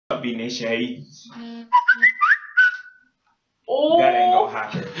up, Vnation? Hey. Oh. That ain't gonna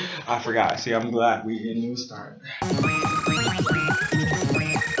happen. I forgot. See, I'm glad we didn't even start.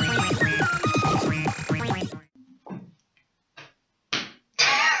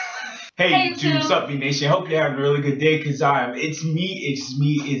 Hey, dudes, what's up, Vnation? Hope you're having a really good day, cause it's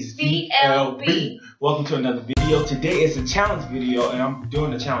VLB. Welcome to another video. Today is a challenge video, and I'm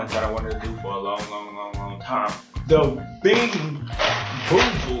doing a challenge that I wanted to do for a long time. The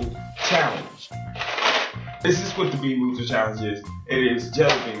Boozled challenge. This is what the Boozled challenge is. It is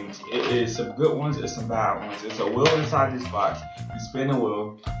jelly beans. It is some good ones and some bad ones. It's a wheel inside this box. You spin the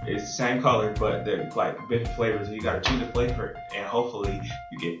wheel. It's the same color, but they're like different flavors. So you gotta choose the flavor, and hopefully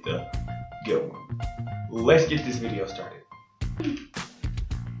you get the good one. Let's get this video started.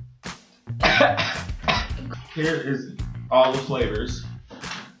 Here is all the flavors.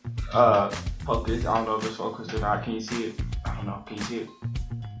 Focus. I don't know if it's focused or not. Can you see it? I don't know. Can you see it?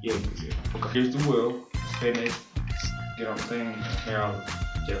 Yeah, you can see it. Okay. Here's the wheel. Spin it. Get on the thing. Here are the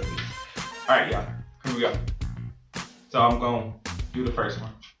jelly beans. Alright, y'all. Here we go. So I'm going to do the first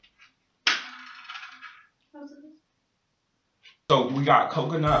one. So we got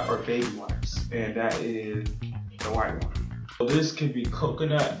coconut or baby wipes, and that is the white one. So this could be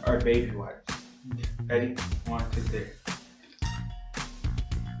coconut or baby wipes. Ready? 1, 2, 3.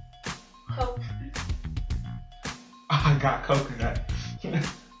 Coke. I got coconut.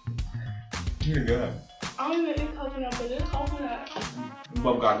 You're good. I don't even eat coconut, but it's coconut. You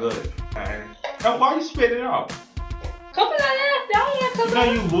both got good. Right. Now, why you spit it out? Coconut ass. I don't want coconut.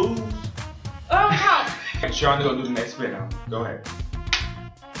 You know you lose. Oh, how? Sean, to go do the next spin now. Go ahead.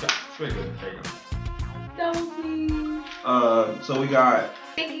 Yeah, spin good. There you go. So we got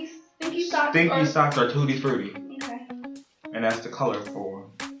Stinky socks. Stinky socks or Tutti Frutti. Okay. And that's the color for,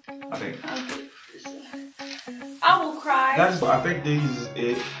 I think. I will cry. I think these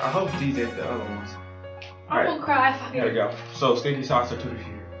I hope these ain't the other ones. I will cry if I There we go. So Stinky socks or Tutti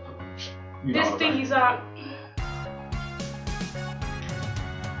Frutti. This Stinky sock.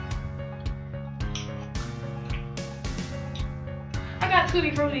 I got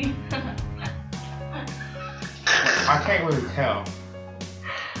Tutti Frutti. I can't really tell.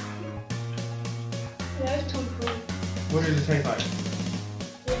 Yeah, it's Tutti Frutti. What does it taste like?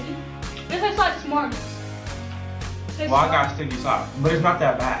 It tastes like Smarties. Well, I got Stinky socks, but it's not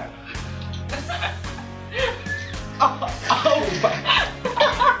that bad.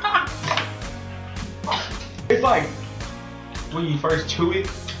 It's like when you first chew it,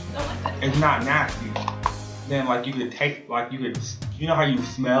 it's not nasty. Then like you could taste, you know how you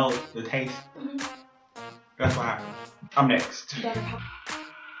smell the taste? Mm-hmm. That's what happened. I'm next.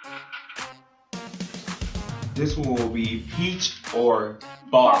 This one will be peach or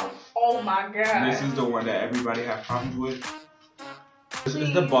bar. Oh my god. This is the one that everybody has problems with. This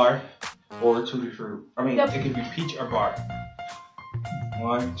is the bar or Tutti Frutti. I mean, it could be peach or bar.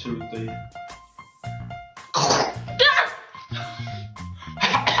 1, 2, 3.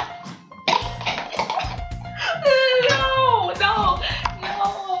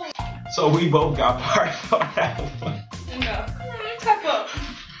 No. So we both got bar for that one. No. Type up.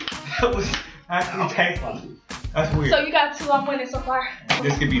 That was actually tasty. That's weird. So you got 2. I'm winning so far.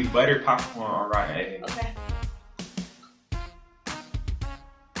 This could be buttered popcorn or rotten egg. Okay.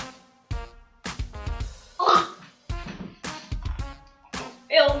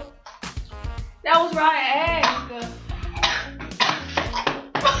 Ew. That was rotten egg.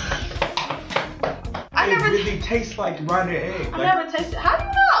 It really tastes like rotten egg. I never tasted. How do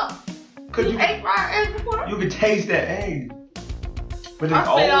you know? Cause you ate rotten egg before? You could taste that egg. But it's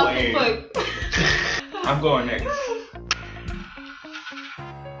old egg. I'm going next.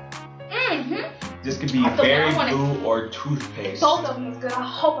 This could be berry blue or toothpaste. Both of them is good. I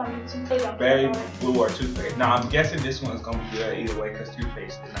hope I get toothpaste. Berry blue or toothpaste. Now I'm guessing this one's gonna be good either way because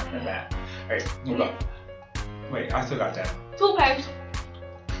toothpaste is not that bad. Alright, we'll go. Wait, I still got that. Toothpaste.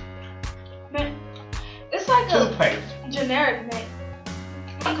 Man, it's like toothpaste. A generic mint.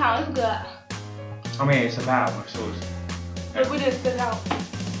 Sometimes it's good. I mean, it's a bad one, so it's... But we didn't spit it out.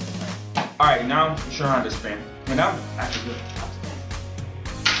 Alright, now I'm trying to spin. And that was actually good.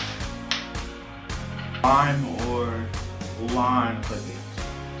 Lime or lime clippings.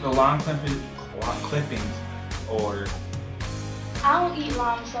 So lime clippings or... I don't eat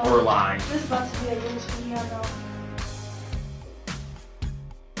lime, so... Or lime. This is about to be a lose for me, I know.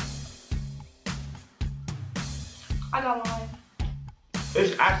 I got lime.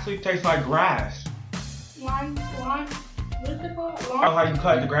 It actually tastes like grass. Lime? What is it called? Lime? How you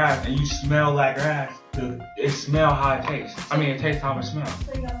cut the grass and you smell that grass. It smells how it tastes. I mean, it tastes how it smells.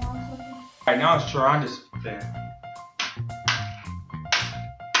 So you got lime? Alright, now it's Sharonda's spin.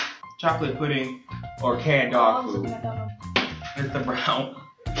 chocolate pudding or canned dog Oh, food. It's the brown.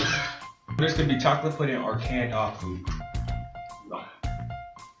 This could be chocolate pudding or canned dog food.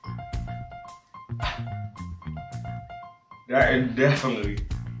 That is definitely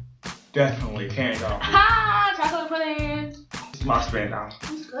canned dog food. Ha! Chocolate pudding. It's my spin now.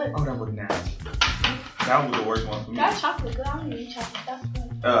 It's good. Oh, that was nasty. That was the worst one for me. That chocolate good. I don't eat chocolate. That's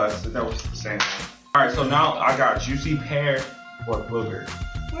good. So that was the same. All right, so now I got juicy pear or booger.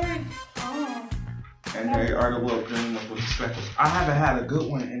 Where? Oh. And they are the little green ones with the speckles. I haven't had a good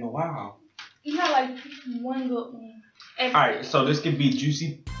one in a while. You had like one good one. Alright, so this could be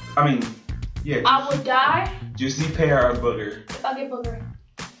juicy. I mean, yeah. Juicy, I would die juicy pear or booger. if I get booger.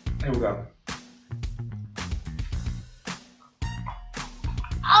 Here we go.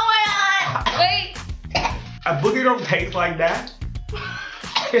 Oh my god! Wait. A booger don't taste like that.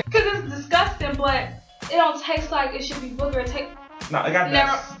 Cause it's disgusting, but it don't taste like it should be booger. It tastes. No, I got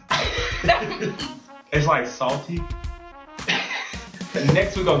Never. It's like salty.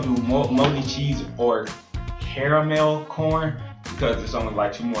 Next we're gonna do moldy cheese or caramel corn because there's only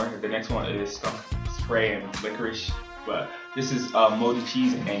like 2 more. The next one is spray and licorice, but this is moldy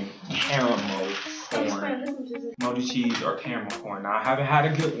cheese and caramel corn. Moldy cheese or caramel corn. Now I haven't had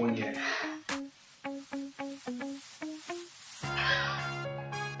a good one yet.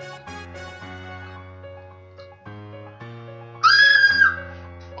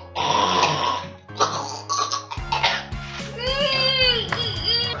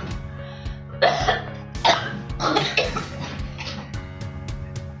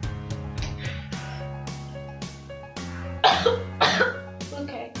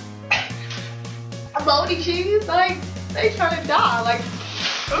 Okay. Moldy cheese, like they trying to die. Like,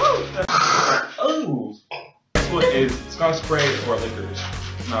 ooh. Ooh. This one is skunk spray or licorice.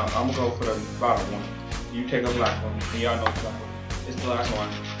 No, I'm gonna go for the bottom one. You take a black one. And y'all know the black one. It's the last one.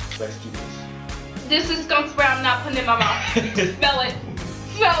 Let's do this. This is skunk spray. I'm not putting it in my mouth. Smell it.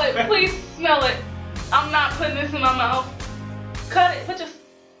 Smell it. Please smell it. I'm not putting this in my mouth. Cut it. Put your.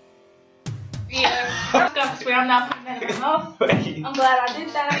 Yeah. Skunk spray. I'm not putting that in my mouth. I'm glad I did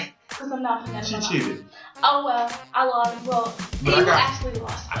that because I'm not putting that in my mouth. She cheated. Oh well, I lost. Well, But you actually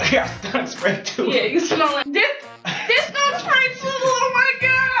lost. I got skunk spray too. Yeah, you smell it. This skunk spray too. Oh my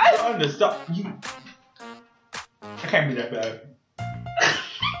god. Stop. You. I can't be that bad.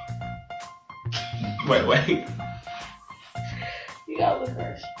 Wait. You got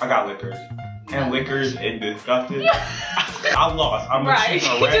licorice. I got licorice. And licorice is disgusting. I lost. I'm gonna Right. choose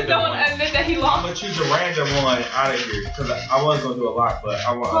a He just random don't one. admit that he I'm lost. gonna choose a random one out of here because I was gonna do a lot, but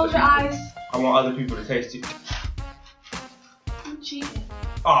I want Close your eyes. I want other people to taste it. You cheating.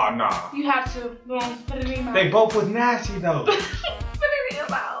 Oh nah. You have to. Go on, put it in your mouth. They both was nasty though. Put it in your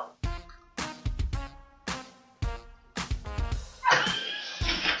mouth.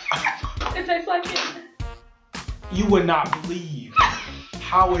 It tastes like it. You would not believe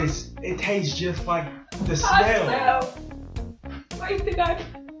how it tastes just like the I smell. smell. What do you think I?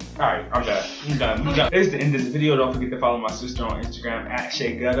 Alright, I'm done. This is the end of the video. Don't forget to follow my sister on Instagram at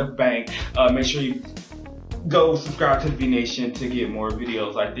ShayGuttaBang. Make sure you go subscribe to the Vnation to get more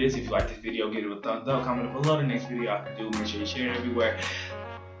videos like this. If you like this video, give it a thumbs up. Comment below the next video I can do. Make sure you share it everywhere.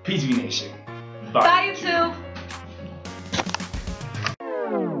 Peace, Vnation. Bye, YouTube.